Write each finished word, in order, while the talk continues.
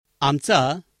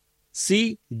आमचा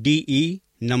CDE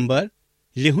number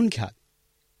लिहून घ्या.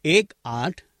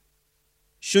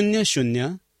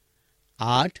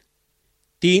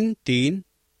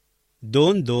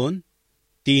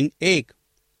 1800-833-2231.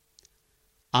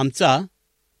 आमचा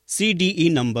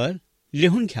CDE नंबर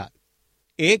लिहून घ्या.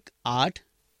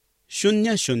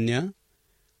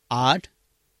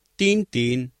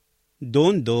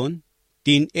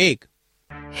 1800-833-2231.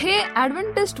 हे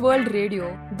Adventist World Radio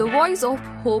the Voice of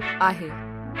Hope आहे.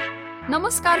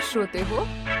 नमस्कार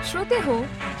श्रोते हो,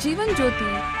 जीवन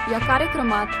ज्योती या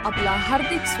कार्यक्रमात आपला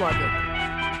हार्दिक स्वागत.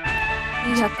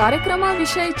 या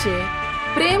कार्यक्रमाविषयीचे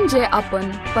प्रेम जे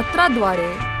आपण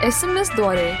पत्राद्वारे SMS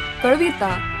द्वारे कळविता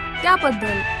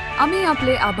त्याबद्दल आम्ही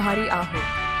आपले आभारी आहोत.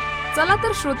 चला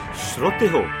तर श्रोते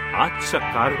हो, आजच्या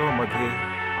कार्यक्रमामध्ये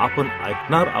आपण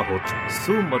ऐकणार आहोत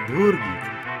सुमधुर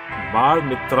गीत, बाळ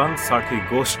मित्रांसाठी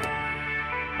गोष्ट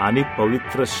आणि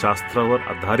पवित्र शास्त्रावर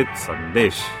आधारित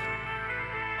संदेश.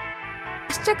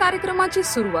 आजच्या कार्यक्रमाची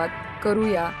सुरुवात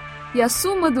करूया या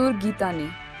सुमधुर गीताने.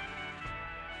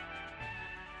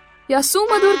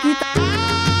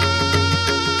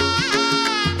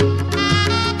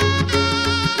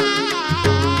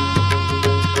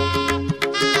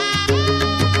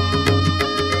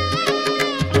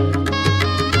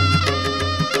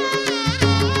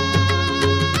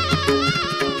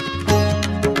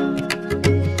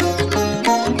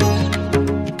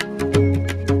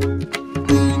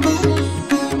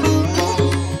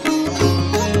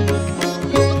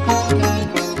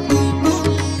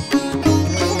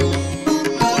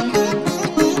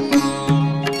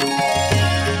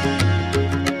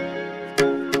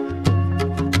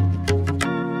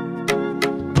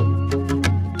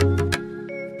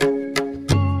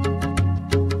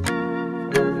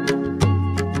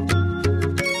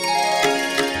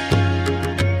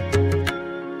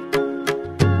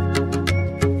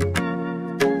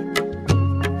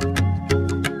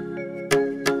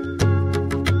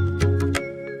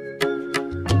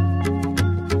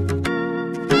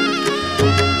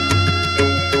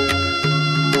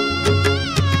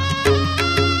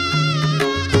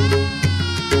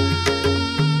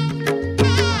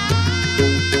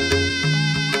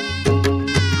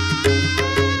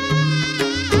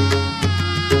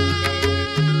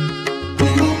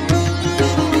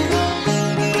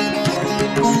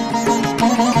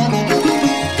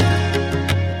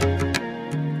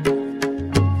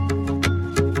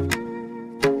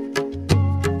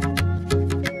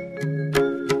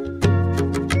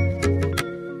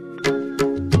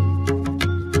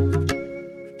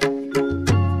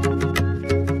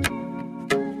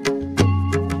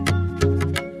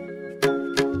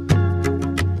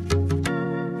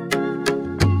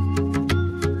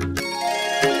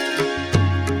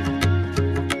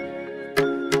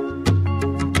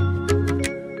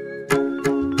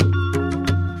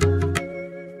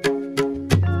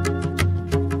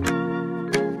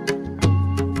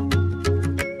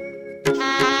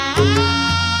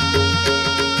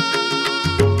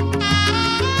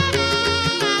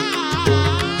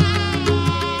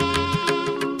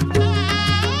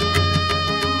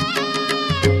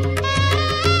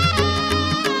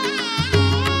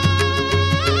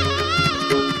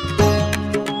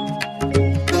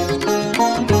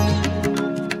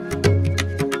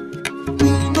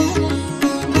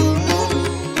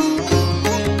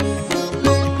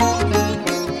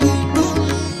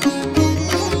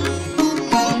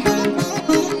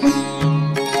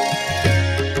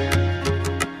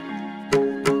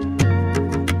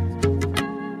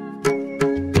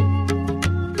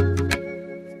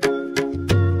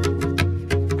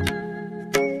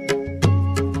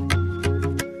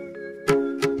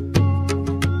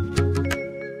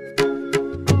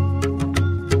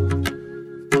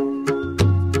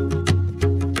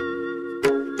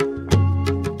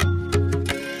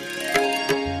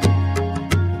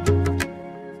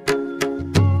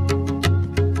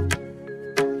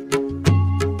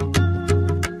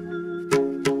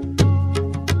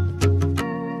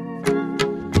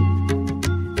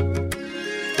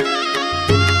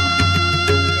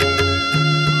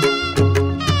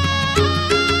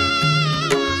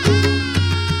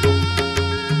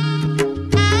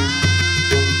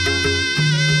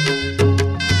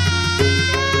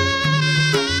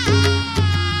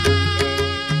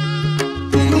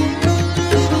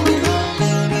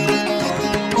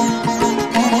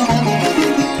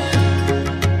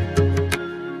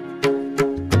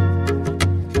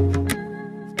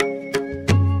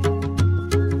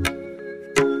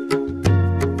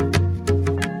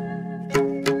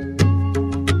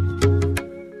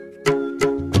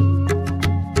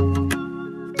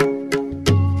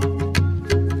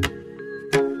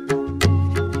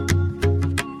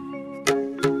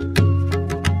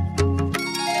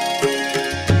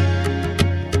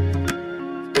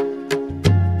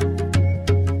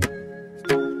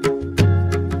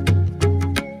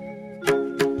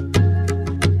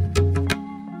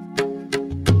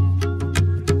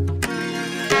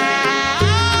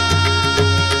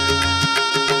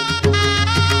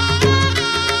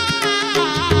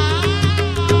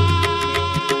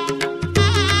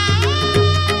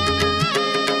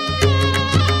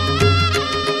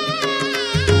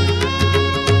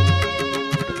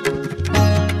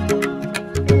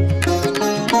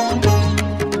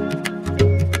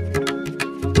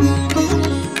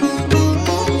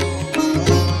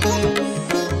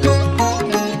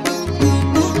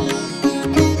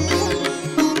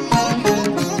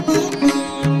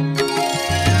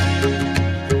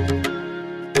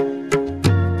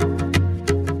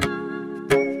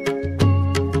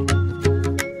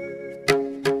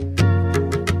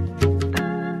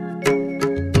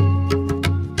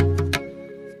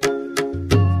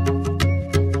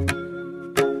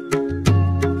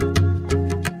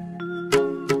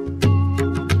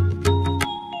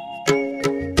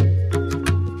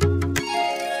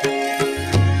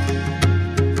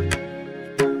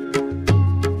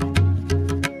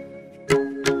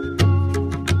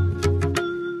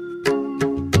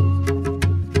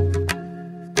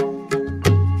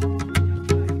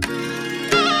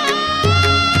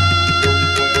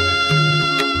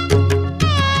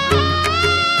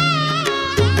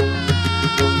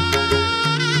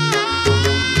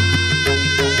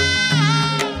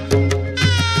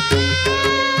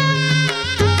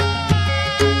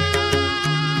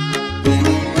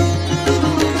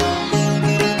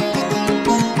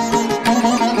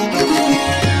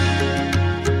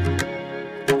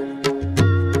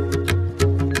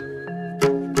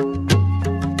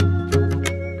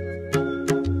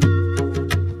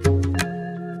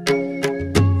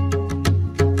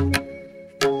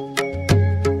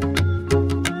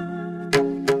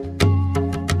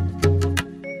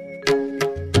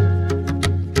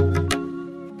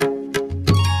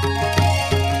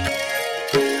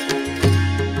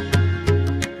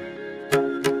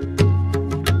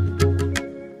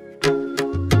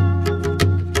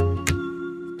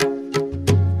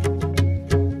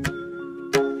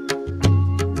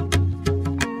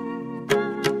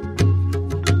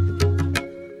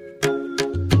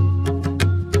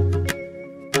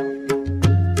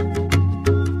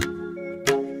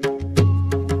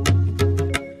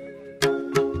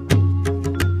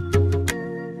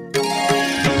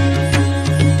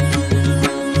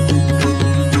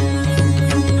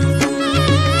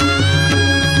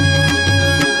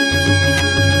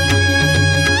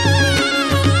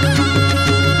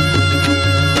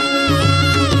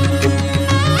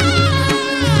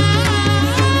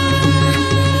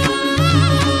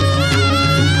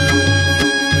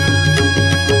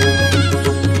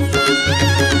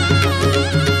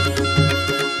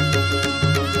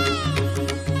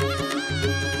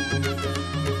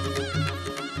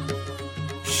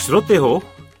 श्रोते हो,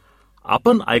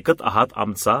 आपण ऐकत आहात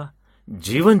आमचा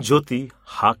जीवन ज्योती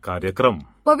हा कार्यक्रम.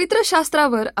 पवित्र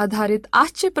शास्त्रावर आधारित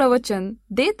आजचे प्रवचन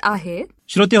देत आहेत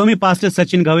श्रोते हो, मी पास्टर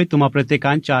सचिन गवई तुम्हा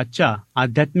प्रत्येकांच्या आजच्या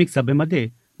आध्यात्मिक सभेमध्ये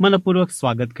मनपूर्वक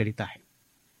स्वागत करीत आहे.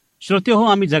 श्रोते हो,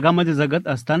 आम्ही जगामध्ये जगत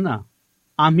असताना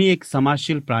आम्ही एक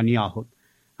समाजशील प्राणी आहोत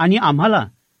आणि आम्हाला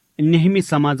नेहमी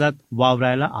समाजात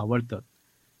वावरायला आवडतं.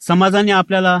 समाजाने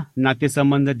आपल्याला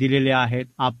नातेसंबंध दिलेले आहेत,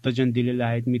 आप्तजन दिलेले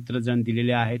आहेत, मित्रजन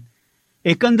दिलेले आहेत.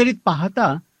 एकंदरीत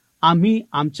पाहता आम्ही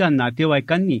आमच्या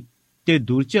नातेवाईकांनी, ते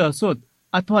दूरचे असोत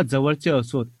अथवा जवळचे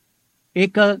असोत,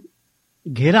 एक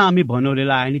घेरा आम्ही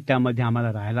बनवलेला आहे आणि त्यामध्ये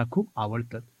आम्हाला राहायला खूप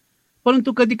आवडतं.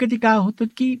 परंतु कधी कधी काय होतं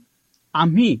की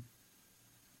आम्ही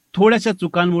थोड्याशा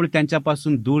चुकांमुळे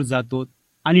त्यांच्यापासून दूर जातो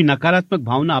आणि नकारात्मक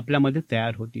भावना आपल्यामध्ये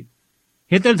तयार होतील.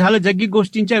 हे तर झालं जगी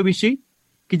गोष्टींच्या विषयी,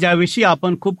 की ज्याविषयी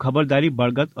आपण खूप खबरदारी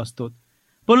बाळगत असतो.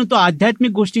 परंतु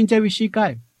आध्यात्मिक गोष्टींच्या विषयी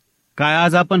काय काय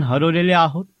आज आपण हरवलेले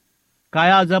आहोत?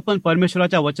 काय आज आपण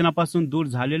परमेश्वराच्या वचनापासून दूर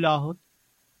झालेलो आहोत?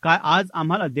 काय आज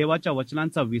आम्हाला देवाच्या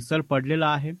वचनांचा विसर पडलेला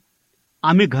आहे?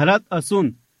 आम्ही घरात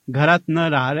असून घरात न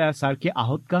राहण्यासारखे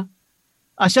आहोत का?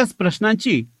 अशाच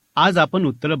प्रश्नांची आज आपण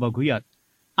उत्तरं बघूयात.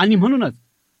 आणि म्हणूनच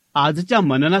आजच्या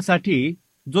मननासाठी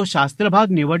जो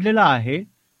शास्त्रभाग निवडलेला आहे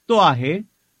तो आहे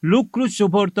लूककृत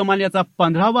शुभवर्तमान याचा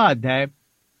 15वा अध्याय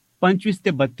 25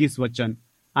 ते 32 वचन.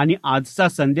 आणि आजचा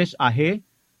संदेश आहे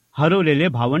हरवलेले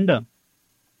भावंड.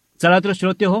 चला तर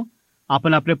श्रोते हो,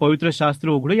 आपण आपले पवित्र शास्त्र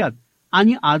उघडूयात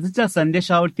आणि आजच्या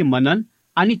संदेशावरती मनन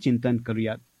आणि चिंतन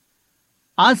करूयात.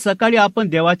 आज सकाळी आपण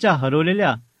देवाच्या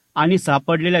हरवलेल्या आणि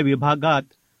सापडलेल्या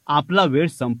विभागात आपला वेळ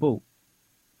संपवू.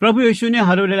 प्रभू येशूने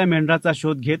हरवलेल्या मेंढराचा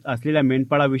शोध घेत असलेल्या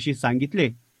मेंढपाळाविषयी सांगितले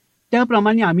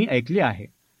त्याप्रमाणे आम्ही ऐकले आहे.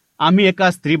 आम्ही एका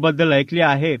स्त्रीबद्दल ऐकले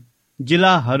आहे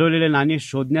जिला हरवलेले नाणे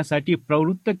शोधण्यासाठी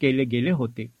प्रवृत्त केले गेले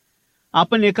होते.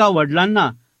 आपण एका वडिलांना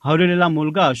हरवलेला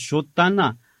मुलगा शोधताना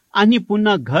आणि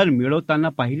पुन्हा घर मिळवताना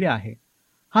पाहिले आहे.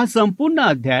 हा संपूर्ण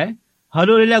अध्याय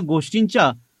हरवलेल्या गोष्टींच्या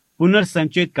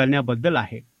पुनर्संचयित करण्याबद्दल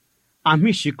आहे.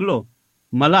 आम्ही शिकलो,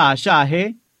 मला आशा आहे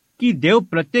की देव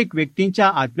प्रत्येक व्यक्तींच्या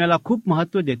आत्म्याला खूप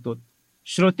महत्त्व देतो.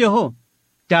 श्रोते हो,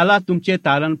 त्याला तुमचे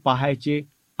तारण पाहायचे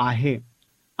आहे.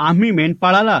 आम्ही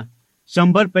मेंढपाळाला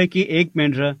 100 पैकी 1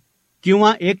 मेंढर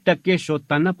किंवा 1%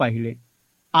 शोधताना पाहिले.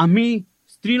 आम्ही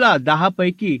स्त्रीला 10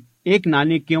 पैकी 1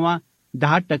 नाणे किंवा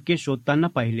 10% शोधताना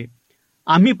पाहिले.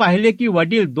 आम्ही पाहिले की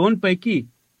वडील 2 पैकी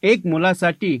 1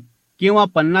 मुलासाठी किंवा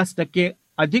 50%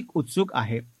 अधिक उत्सुक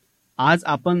आहे. आज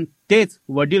आपण तेच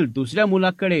वडील दुसऱ्या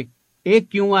मुलाकडे 1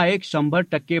 किंवा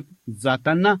 100%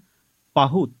 जाताना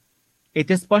पाहूत.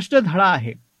 येथे स्पष्ट धडा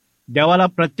आहे. देवाला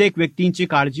प्रत्येक व्यक्तींची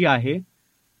काळजी आहे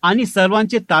आणि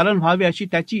सर्वांचे तारण व्हावे अशी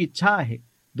त्याची इच्छा आहे.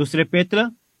 2 पेत्र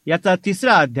याचा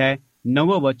 3रा अध्याय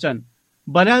 9 वचन.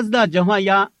 बऱ्याचदा जेव्हा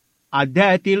या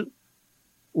अध्यायातील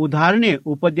उदाहरणे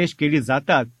उपदेश केली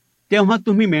जातात तेव्हा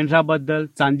तुम्ही मेंढराबद्दल,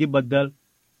 चांदीबद्दल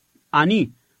आणि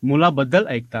मुलाबद्दल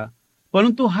ऐकता.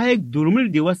 परंतु हा एक दुर्मिळ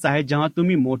दिवस आहे जेव्हा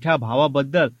तुम्ही मोठ्या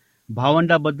भावाबद्दल,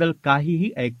 भावंडाबद्दल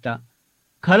काहीही ऐकता.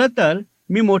 खरं तर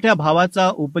मी मोठ्या भावाचा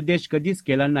उपदेश कधीच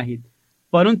केला नाही,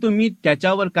 परंतु मी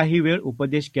त्याच्यावर काही वेळ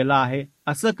उपदेश केला आहे.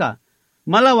 असं का?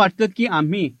 मला वाटतं की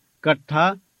आम्ही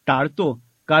कथा टाळतो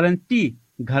कारण ती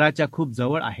घराच्या खूप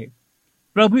जवळ आहे.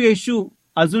 प्रभू येशू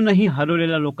अजूनही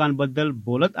हरवलेल्या लोकांबद्दल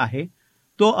बोलत आहे.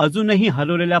 तो अजूनही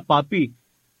हरवलेल्या पापी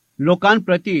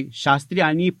लोकांप्रती शास्त्री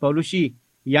आणि पौरुषी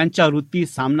यांच्या वृत्ती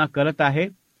सामना करत आहे.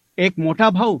 एक मोठा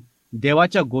भाऊ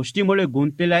देवाच्या गोष्टीमुळे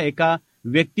गुंतलेल्या एका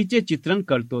व्यक्तीचे चित्रण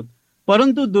करतो,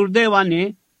 परंतु दुर्दैवाने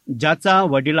ज्याचा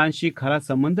वडिलांशी खरा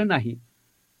संबंध नाही,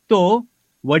 तो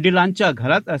वडिलांच्या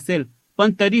घरात असेल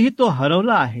पण तरीही तो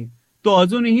हरवला आहे. तो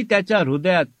अजूनही त्याच्या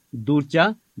हृदयात दूरच्या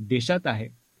देशात आहे.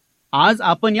 आज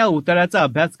आपण या उतार्याचा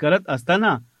अभ्यास करत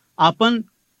असताना आपण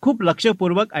खूप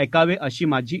लक्षपूर्वक ऐकावे अशी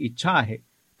माझी इच्छा आहे,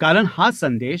 कारण हा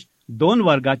संदेश 2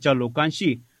 वर्गाच्या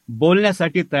लोकांशी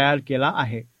बोलण्यासाठी तयार केला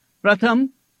आहे. प्रथम,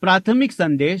 प्राथमिक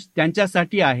संदेश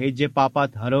त्यांच्यासाठी आहे जे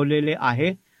पापात हरवलेले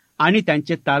आहे आणि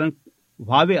त्यांचे तारण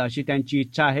व्हावे अशी त्यांची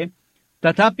इच्छा आहे.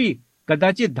 तथापि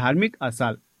कदाचित धार्मिक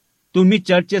असाल, तुम्ही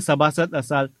चर्चचे सभासद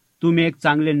असाल, तुम्ही एक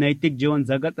चांगले नैतिक जीवन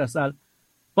जगत असाल,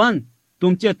 पण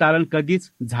तुमचे तारण कधीच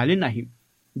झाले नाही.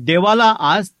 देवाला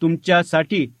आज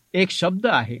तुमच्यासाठी एक शब्द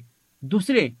आहे.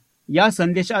 दुसरे, या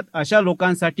संदेशात अशा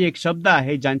लोकांसाठी एक शब्द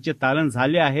आहे ज्यांचे तारण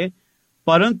झाले आहे,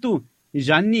 परंतु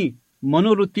ज्यांनी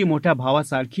मनोवृत्ती मोठ्या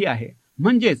भावासारखी आहे,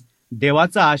 म्हणजेच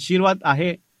देवाचा आशीर्वाद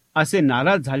आहे असे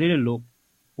नाराज झालेले लोक.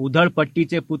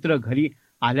 उधळपट्टीचे पुत्र घरी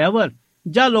आल्यावर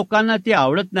ज्या लोकांना ते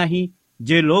आवडत नाही,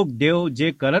 जे लोक देव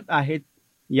जे करत आहेत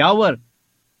यावर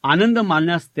आनंद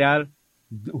मानण्यास तयार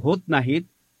होत नाहीत,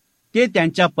 ते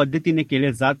त्यांच्या पद्धतीने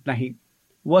केले जात नाही.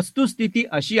 वस्तुस्थिती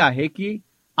अशी आहे की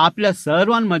आपल्या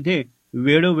सर्वांमध्ये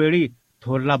वेळोवेळी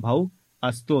थोरला भाऊ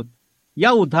असतो.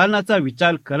 या उदाहरणाचा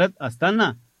विचार करत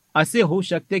असताना असे होऊ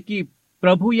शकते की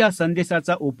प्रभू या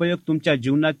संदेशाचा उपयोग तुमच्या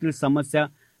जीवनातील समस्या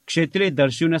क्षेत्रे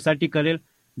दर्शविण्यासाठी करेल.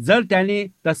 जर त्याने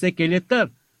तसे केले तर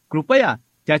कृपया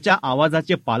त्याच्या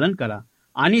आवाजाचे पालन करा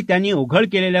आणि त्यांनी उघड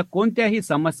केलेल्या कोणत्याही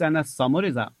समस्यांना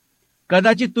सामोरे जा.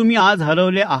 कदाचित तुम्ही आज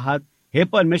हरवले आहात हे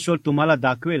परमेश्वर तुम्हाला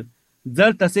दाखवेल.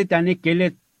 जर तसे त्याने केले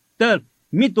तर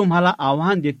मी तुम्हाला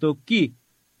आव्हान देतो की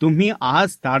तुम्ही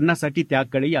आज तारणासाठी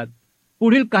त्याकडे यात.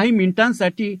 पुढील काही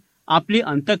मिनिटांसाठी आपली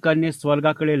अंतःकरणे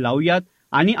स्वर्गाकडे लावूयात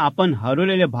आणि आपण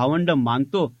हरवलेले भावंड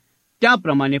मानतो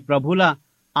त्याप्रमाणे प्रभूला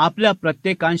आपल्या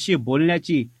प्रत्येकांशी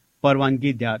बोलण्याची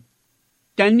परवानगी द्या.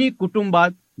 त्यांनी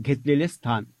कुटुंबात घेतलेले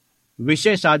स्थान,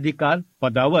 विशेषाधिकार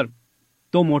पदावर.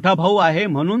 तो मोठा भाऊ आहे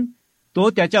म्हणून तो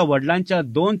त्याच्या वडिलांच्या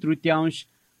 2/3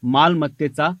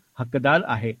 मालमत्तेचा हकदार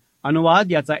आहे.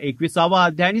 अनुवाद याचा 21वा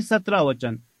अध्याय आणि 17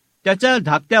 वचन. त्याच्या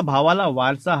धाकट्या भावाला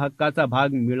वारसा हक्काचा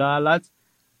भाग मिळालाच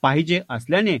पाहिजे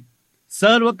असल्याने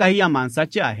सर्व काही या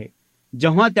माणसाचे आहे.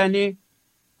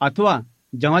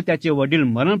 जेव्हा त्याचे वडील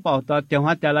मरण पावतात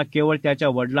तेव्हा त्याला केवळ त्याच्या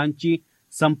वडिलांची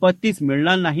संपत्तीच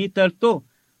मिळणार नाही तर तो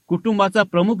कुटुंबाचा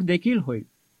प्रमुख देखील होईल.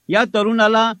 या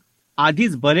तरुणाला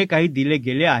आधीच बरे काही दिले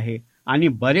गेले आहे आणि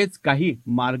बरेच काही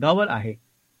मार्गावर आहे.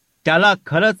 त्याला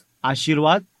खरंच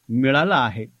आशीर्वाद मिळाला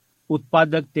आहे.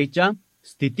 उत्पादकतेच्या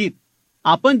स्थितीत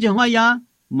आपण जेव्हा या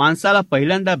माणसाला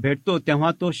पहिल्यांदा भेटतो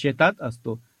तेव्हा तो शेतात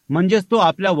असतो, म्हणजेच तो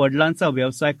आपल्या वडिलांचा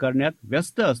व्यवसाय करण्यात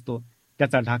व्यस्त असतो.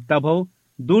 त्याचा धाकटा भाऊ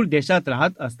दूर देशात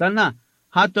राहत असताना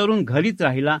हा तरुण घरीच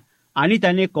राहिला आणि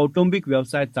त्याने कौटुंबिक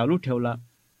व्यवसाय चालू ठेवला.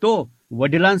 तो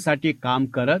वडिलांसाठी काम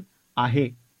करत आहे.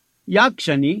 या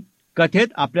क्षणी कथेत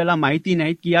आपल्याला माहिती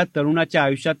नाही की या तरुणाच्या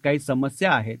आयुष्यात काही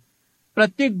समस्या आहेत.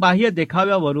 प्रत्येक बाह्य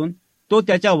देखाव्यावरून तो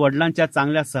त्याच्या वडिलांच्या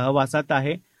चांगल्या सहवासात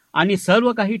आहे आणि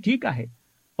सर्व काही ठीक आहे.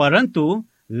 परंतु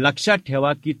लक्षात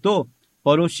ठेवा की तो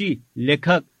परोशी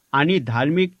लेखक आणि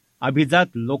धार्मिक अभिजात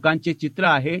लोकांचे चित्र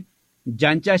आहे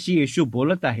ज्यांच्याशी येशू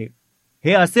बोलत आहे.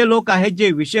 हे असे लोक आहेत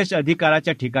जे विशेष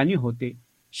अधिकाराच्या ठिकाणी होते.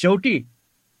 शेवटी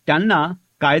त्यांना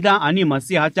कायदा आणि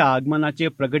मसीहाच्या आगमनाचे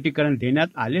प्रगटीकरण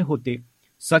देण्यात आले होते.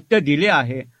 सत्य दिले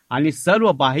आहे आणि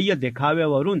सर्व बाह्य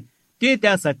देखाव्यावरून ते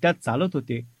त्या सत्यात चालत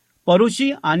होते.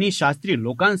 परुषी आणि शास्त्री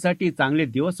लोकांसाठी चांगले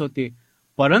दिवस होते,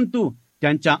 परंतु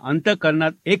त्यांच्या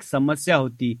अंतःकरणात एक समस्या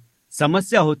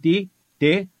होती.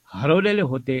 ते हरवलेले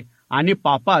होते आणि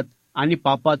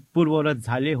पापात पूर्ववत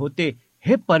झाले होते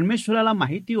हे परमेश्वराला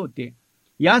माहिती होते.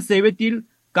 या सेवेतील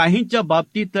काहींच्या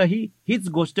बाबतीतही हीच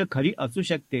गोष्ट खरी असू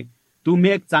शकते.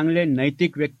 तुम्ही एक चांगले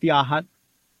नैतिक व्यक्ती आहात.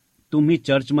 तुम्ही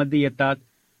चर्चमध्ये येतात.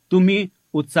 तुम्ही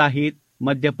उत्साहित,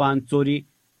 मद्यपान, चोरी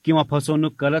किंवा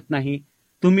फसवणूक करत नाही.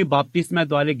 तुम्ही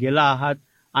बाप्तिस्म्याद्वारे गेला आहात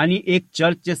आणि एक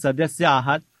चर्चचे सदस्य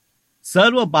आहात.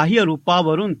 सर्व बाह्य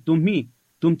रूपावरून तुम्ही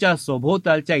तुमच्या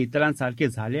सभोवतालच्या इतरांसारखे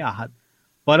झाले आहात.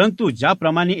 परंतु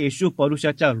ज्याप्रमाणे येशू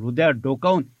परुषाच्या हृदयात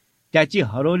डोकावून त्याची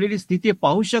हरवलेली स्थिती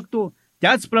पाहू शकतो,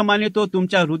 त्याचप्रमाणे तो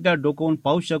तुमच्या हृदयात डोकावून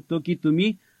पाहू शकतो की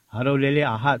तुम्ही हरवलेले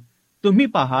आहात. तुम्ही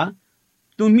पहा,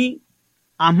 तुम्ही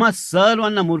आम्हा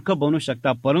सर्वांना मूर्ख बनवू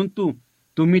शकता, परंतु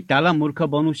तुम्ही त्याला मूर्ख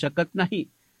बनवू शकत नाही.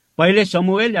 पहिले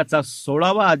शमूएल याचा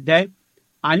 16वा अध्याय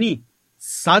आणि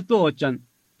 7वं वचन.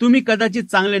 तुम्ही कदाचित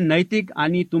चांगले नैतिक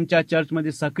आणि तुमच्या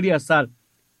चर्चमध्ये सक्रिय असाल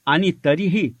आणि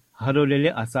तरीही हरवलेले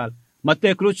असाल.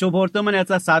 मत्तेकृत शुभवर्तमान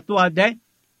याचा 7वा अध्याय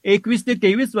 21 ते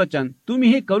 23 वचन. तुम्ही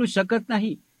हे करू शकत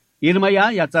नाही. इर्मया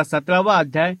याचा 17वा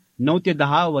अध्याय 9 ते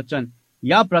 10 वचन.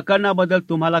 या प्रकरणाबद्दल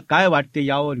तुम्हाला काय वाटते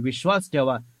यावर विश्वास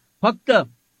ठेवा. फक्त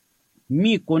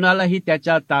मी कोणालाही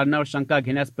त्याच्या तारणावर शंका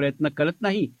घेण्यास प्रयत्न करत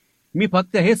नाही. मी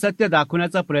फक्त हे सत्य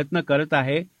दाखवण्याचा प्रयत्न करत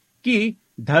आहे की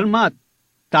धर्मात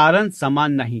तारण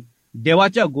समान नाही.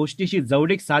 देवाच्या गोष्टीशी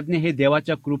जवळीक साधणे हे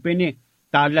देवाच्या कृपेने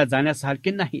तारल्या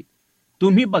जाण्यासारखे नाही.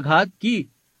 तुम्ही बघा की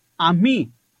आम्ही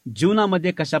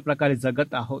जीवनामध्ये कशा प्रकारे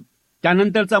जगत आहोत.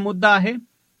 त्यानंतरचा मुद्दा आहे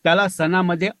त्याला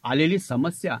सणामध्ये आलेली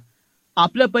समस्या.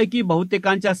 आपल्यापैकी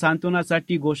बहुतेकांच्या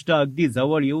सांत्वनासाठी गोष्ट अगदी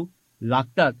जवळ येऊ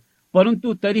लागतात,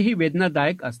 परंतु तरीही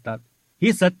वेदनादायक असतात.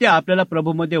 ही सत्य आपल्याला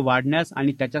प्रभूमध्ये वाढण्यास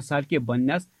आणि त्याच्यासारखे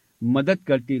बनण्यास मदत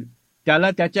करतील. त्याला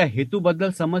त्याच्या हेतूबद्दल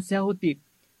समस्या होती.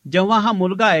 जेव्हा हा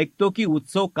मुलगा ऐकतो की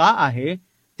उत्सव का आहे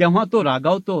तेव्हा तो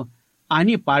रागावतो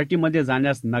आणि पार्टीमध्ये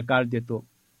जाण्यास नकार देतो.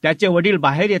 त्याचे वडील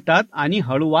बाहेर येतात आणि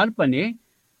हळूवारपणे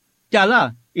त्याला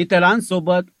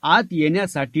इतरांसोबत आत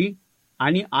येण्यासाठी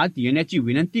आणि आत येण्याची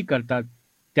विनंती करतात.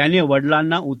 त्याने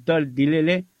वडिलांना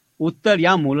दिलेले उत्तर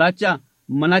या मुलाच्या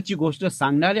मनाची गोष्ट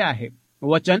सांगणारे आहे.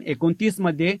 वचन 29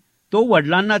 मध्ये तो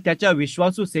वडिलांना त्याच्या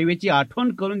विश्वासू सेवेची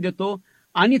आठवण करून देतो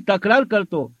आणि तक्रार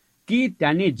करतो की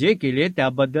त्याने जे केले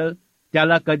त्याबद्दल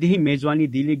त्याला कधीही मेजवानी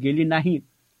दिली गेली नाही.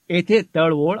 येथे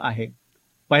तळओळ आहे.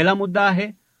 पहिला मुद्दा आहे,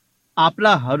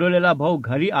 आपला हरवलेला भाऊ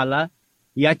घरी आला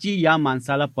याची या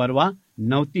माणसाला पर्वा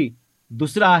नव्हती.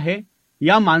 दुसरा आहे,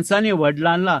 या माणसाने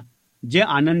वडिलांना जे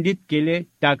आनंदित केले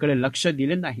त्याकडे लक्ष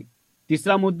दिले नाही.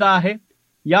 तिसरा मुद्दा आहे,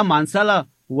 या माणसाला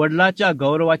वडिलाच्या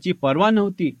गौरवाची पर्वा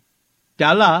नव्हती.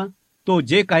 त्याला तो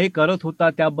जे काही करत होता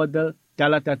त्याबद्दल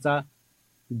त्याला त्याचा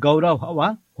गौरव हवा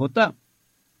होता.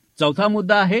 चौथा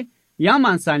मुद्दा आहे, या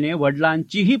माणसाने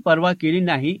वडिलांचीही पर्वा केली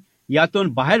नाही. यातून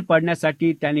बाहेर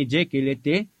पडण्यासाठी त्याने जे केले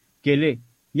ते केले.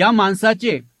 या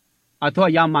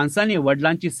माणसाने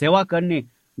वडिलांची सेवा करणे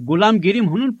गुलामगिरी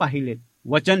म्हणून पाहिले.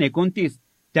 वचन 29,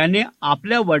 त्याने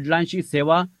आपल्या वडिलांची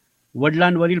सेवा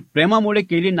वडिलांवरील प्रेमामुळे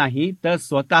केली नाही, तर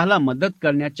स्वतःला मदत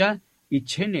करण्याच्या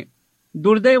इच्छेने.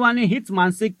 दुर्दैवाने हीच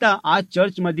मानसिकता आज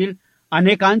चर्चमधील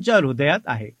अनेकांच्या हृदयात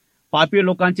आहे. पापी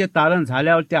लोकांचे तारण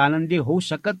झाल्यावर ते आनंदी होऊ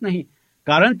शकत नाही,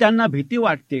 कारण त्यांना भीती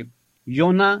वाटते.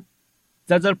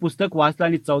 योनाचं जर पुस्तक वाचलं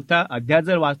आणि 4 अध्याय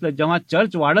जर वाचलं, जेव्हा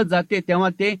चर्च वाढत जाते तेव्हा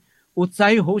ते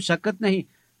उत्साही होऊ शकत नाही,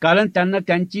 कारण त्यांना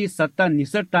त्यांची सत्ता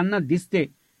निसटताना दिसते.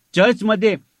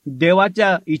 चर्चमध्ये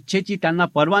देवाच्या इच्छेची त्यांना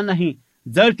पर्वा नाही,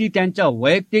 जर ती त्यांच्या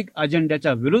वैयक्तिक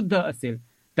अजेंड्याच्या विरुद्ध असेल.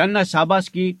 त्यांना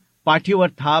शाबासकी, पाठीवर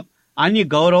थाप आणि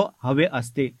गौरव हवे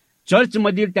असते.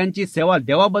 चर्चमधील त्यांची सेवा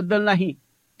देवाबद्दल नाही,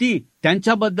 ती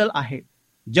त्यांच्याबद्दल आहे.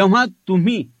 जेव्हा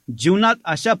तुम्ही जीवनात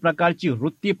अशा प्रकारची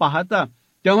वृत्ती पाहता,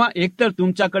 तेव्हा एकतर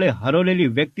तुमच्याकडे हरवलेली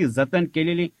व्यक्ती, जतन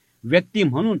केलेली व्यक्ती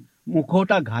म्हणून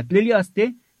मुखवटा घातलेली असते,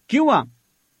 किंवा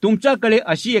तुमच्याकडे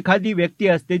अशी एखादी व्यक्ती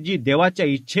असते जी देवाच्या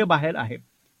इच्छेबाहेर आहे.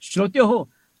 श्रोते हो,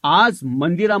 आज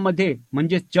मंदिरामध्ये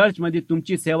म्हणजे चर्चमध्ये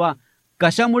तुमची सेवा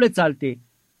कशामुळे चालते?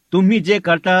 तुम्ही जे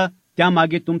करता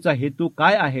त्यामागे तुमचा हेतू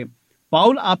काय आहे?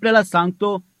 पाऊल आपल्याला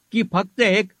सांगतो की फक्त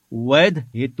एक वैध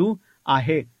हेतू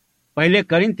आहे. 1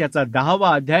 कोरिन्थ्याचा 10वा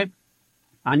अध्याय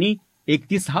आणि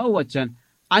 31 वचन.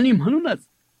 आणि म्हणूनच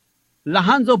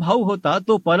लहान जो भाऊ होता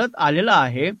तो परत आलेला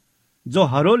आहे, जो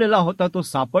हरवलेला होता तो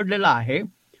सापडलेला आहे.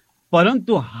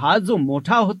 परंतु हा जो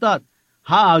मोठा होता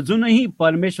हा अजूनही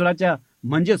परमेश्वराच्या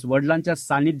म्हणजेच वडिलांच्या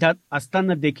सानिध्यात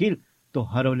असताना देखील तो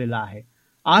हरवलेला आहे.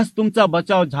 आज तुमचा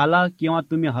बचाव झाला किंवा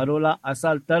तुम्ही हरवला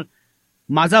असाल तर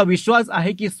माझा विश्वास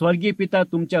आहे की स्वर्गीय पिता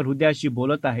तुमच्या हृदयाशी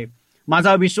बोलत आहे.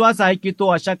 माझा विश्वास आहे की तो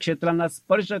अशा क्षेत्रांना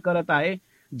स्पर्श करत आहे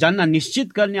ज्यांना निश्चित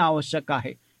करणे आवश्यक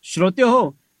आहे. श्रोते हो,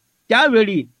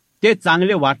 त्यावेळी ते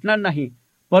चांगले वाटणार नाही,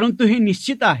 परंतु हे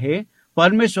निश्चित आहे,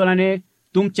 परमेश्वराने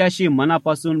तुमच्याशी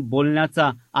मनापासून बोलण्याचा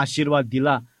आशीर्वाद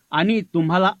दिला आणि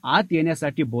तुम्हाला आत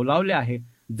येण्यासाठी बोलावले आहे.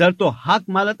 जर तो हाक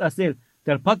मारत असेल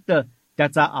तर फक्त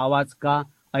त्याचा आवाज का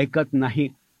ऐकत नाही?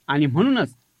 आणि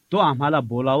म्हणूनच तो आम्हाला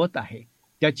बोलावत आहे.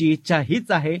 त्याची इच्छा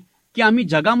हीच आहे की आम्ही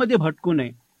जगामध्ये भटकू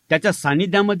नये, त्याच्या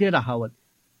सानिध्यामध्ये राहावं.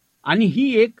 आणि ही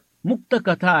एक मुक्त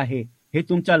कथा आहे. हे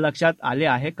तुमच्या लक्षात आले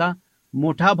आहे का?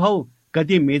 मोठा भाऊ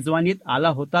कधी मेजवानीत आला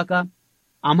होता का?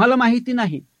 आम्हाला माहिती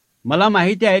नाही. मला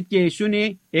माहिती आहे की येशूने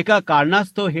एका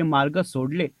कारणास्तव हे मार्ग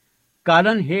सोडले.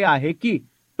 कारण हे आहे की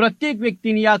प्रत्येक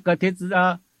व्यक्तीने या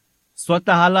कथेचा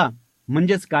स्वतःला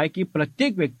म्हणजेच काय की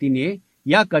प्रत्येक व्यक्तीने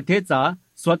या कथेचा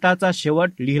स्वतःचा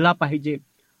शेवट लिहिला पाहिजे.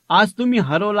 आज तुम्ही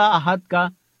हरवला आहात का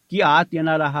की आत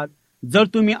येणार आहात? जर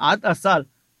तुम्ही आत असाल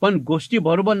पण गोष्टी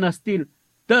बरोबर नसतील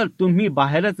तर तुम्ही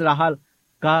बाहेरच राहाल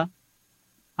का?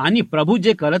 आणि प्रभू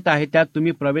जे करत आहे त्यात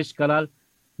तुम्ही प्रवेश कराल?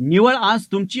 निवड आज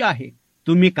तुमची आहे.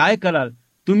 तुम्ही काय कराल?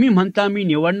 तुम्ही म्हणता मी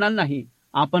निवडणार नाही.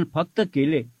 आपण फक्त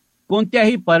केले.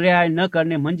 कोणत्याही पर्याय न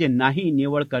करणे म्हणजे नाही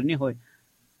निवड करणे होय.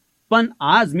 पण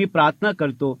आज मी प्रार्थना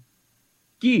करतो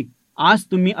की आज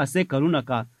तुम्ही असे करू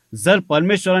नका. जर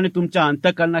परमेश्वराने तुमच्या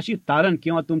अंतःकरणाशी तारण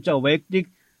किंवा तुमच्या वैयक्तिक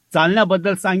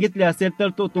चालण्याबद्दल सांगितले असेल तर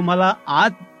तो तुम्हाला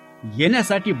आत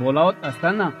येण्यासाठी बोलावत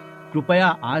असताना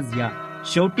कृपया आज या.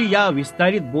 शेवटी या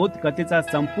विस्तारित बोध कथेचा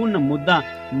संपूर्ण मुद्दा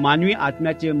मानवी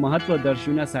आत्म्याचे महत्व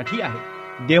दर्शविण्यासाठी आहे.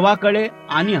 देवाकडे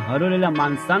आणि हरवलेल्या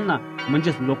माणसांना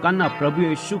म्हणजेच लोकांना प्रभू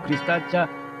येशू ख्रिस्ताच्या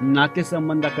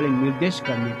नातेसंबंधाकडे निर्देश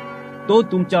करणे. तो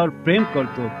तुमच्यावर प्रेम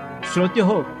करतो. श्रोते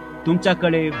हो,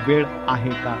 तुमच्याकडे वेळ आहे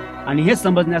का? आणि हे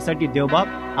समजण्यासाठी देवबाप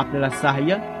आपल्याला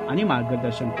सहाय्य आणि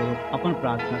मार्गदर्शन करू. आपण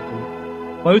प्रार्थना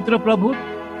करू. पवित्र प्रभू,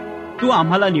 तू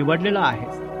आम्हाला निवडलेला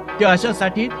आहेस ते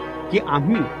अशासाठी की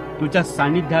आम्ही तुझ्या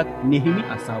सानिध्यात नेहमी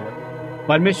असावं.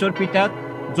 परमेश्वर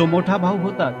पित्यात जो मोठा भाऊ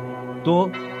होता तो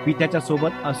पित्याच्या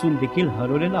सोबत असून देखील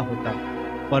हरवलेला होता,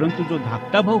 परंतु जो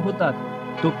धाकटा भाऊ होता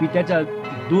तो पित्याच्या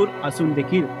दूर असून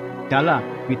देखील त्याला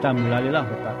पिता मिळालेला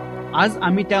होता. आज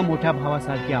आम्ही त्या मोठ्या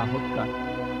भावासारखे आहोत का?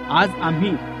 आज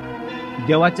आम्ही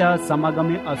देवाच्या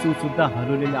समागमे असून सुद्धा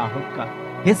हरवलेले आहोत का?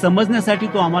 हे समजण्यासाठी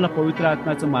तू आम्हाला पवित्र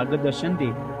आत्म्याचं मार्गदर्शन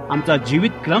दे. आमचा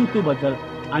जीवित क्रम तू बदल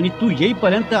आणि तू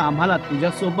येईपर्यंत आम्हाला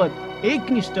तुझ्यासोबत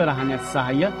एकनिष्ठ राहण्यास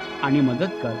सहाय्य आणि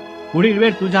मदत कर. पुढील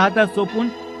वेळ तुझ्या हातात सोपून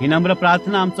ही नम्र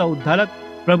प्रार्थना आमचा उद्धारक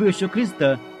प्रभू येशू ख्रिस्त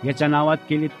याच्या नावात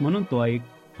केलीत म्हणून तो ऐक.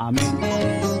 आमेन.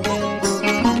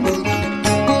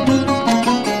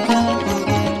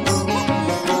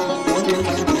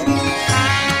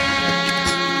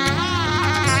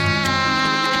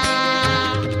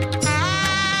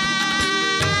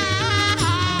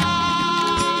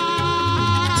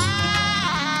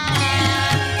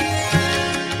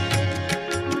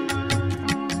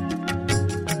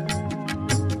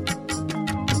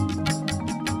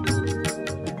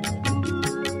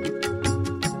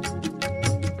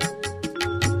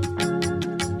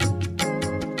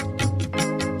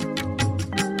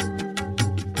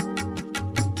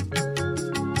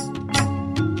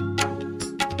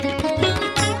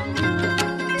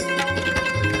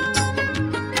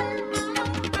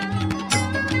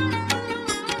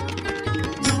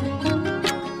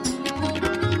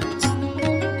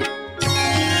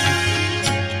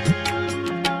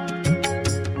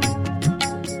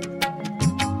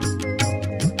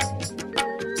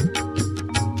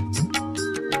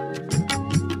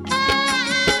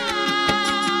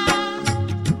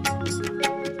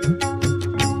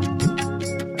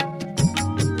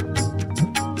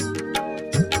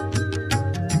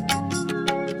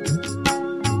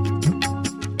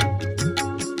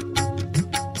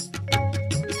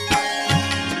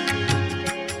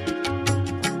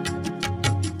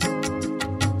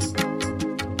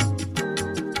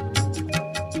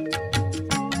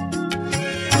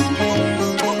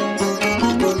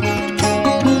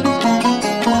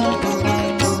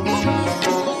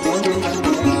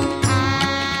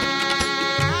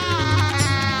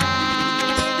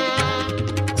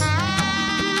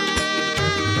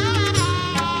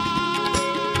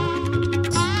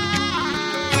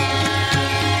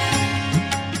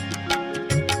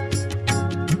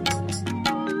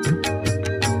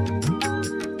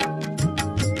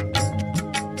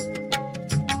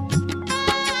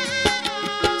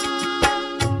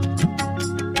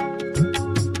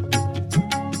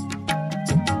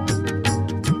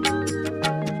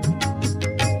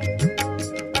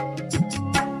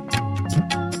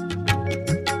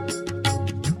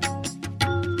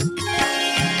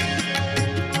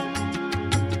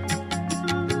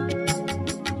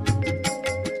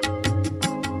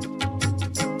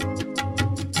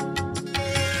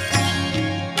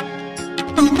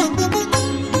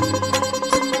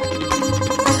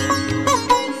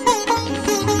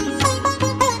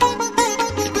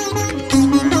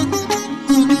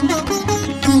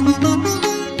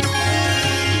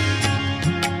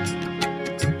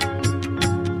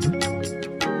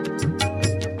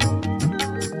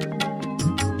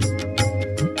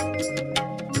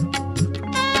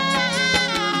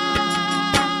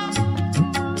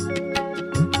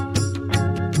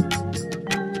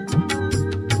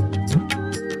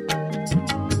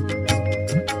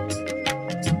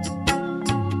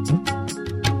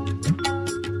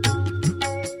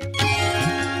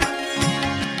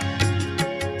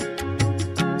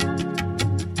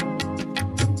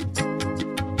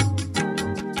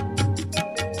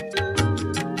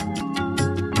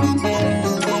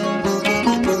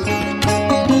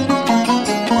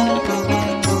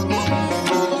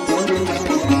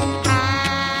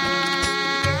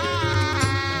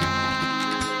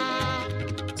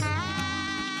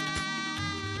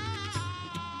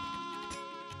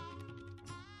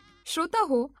 श्रोता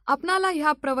हो, आपणाला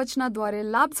ह्या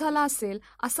प्रवचनाद्वारे लाभ झाला असेल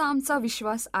असा आमचा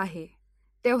विश्वास आहे.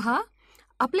 तेव्हा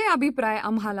आपले अभिप्राय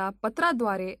आम्हाला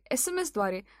पत्राद्वारे SMS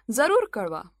द्वारे जरूर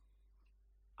कळवा.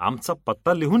 आमचा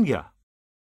पत्ता लिहून घ्या.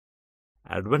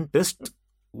 Adventist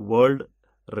World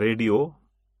Radio,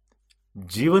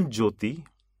 Jeevan Jyoti,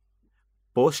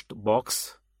 post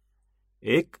box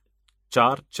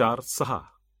 1446,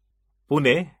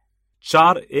 Pune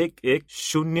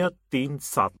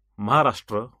 411037,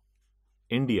 Maharashtra,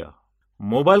 India.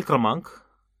 Mobile क्रमांक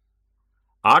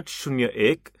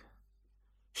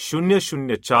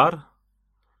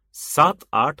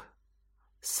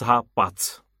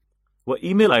 801-004-7865 व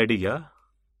ईमेल आय डी घ्या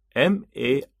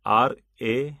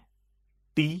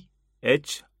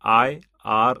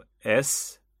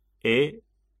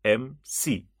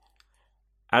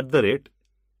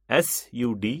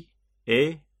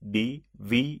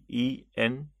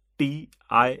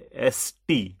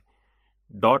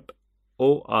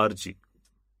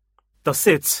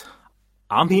तसेच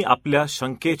आम्ही आपल्या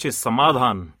शंकेचे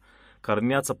समाधान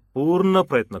करण्याचा पूर्ण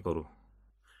प्रयत्न करू.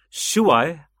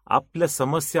 शिवाय आपल्या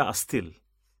समस्या असतील,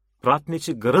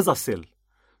 प्रार्थनेची गरज असेल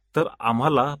तर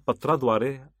आम्हाला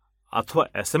पत्राद्वारे अथवा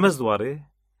SMS द्वारे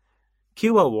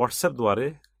किंवा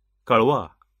व्हॉट्सॲपद्वारे कळवा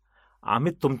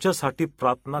आम्ही तुमच्यासाठी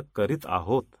प्रार्थना करीत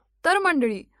आहोत. तर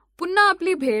मंडळी, पुन्हा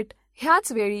आपली भेट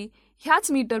ह्याच वेळी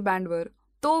ह्याच मीटर बँडवर.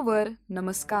 तोवर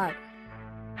नमस्कार.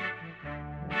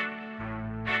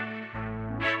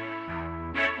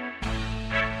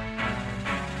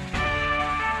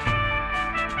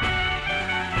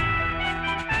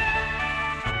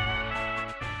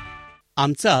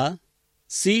 आमचा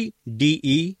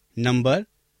CDE नंबर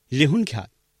लिहून घ्या.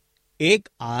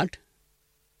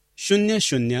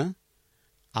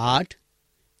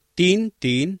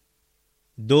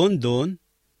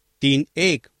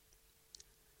 1800-833-2231.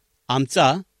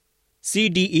 आमचा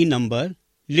CDE नंबर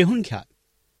लिहून घ्या.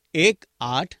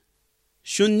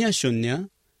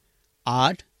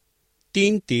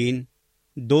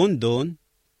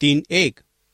 1800-833-2231.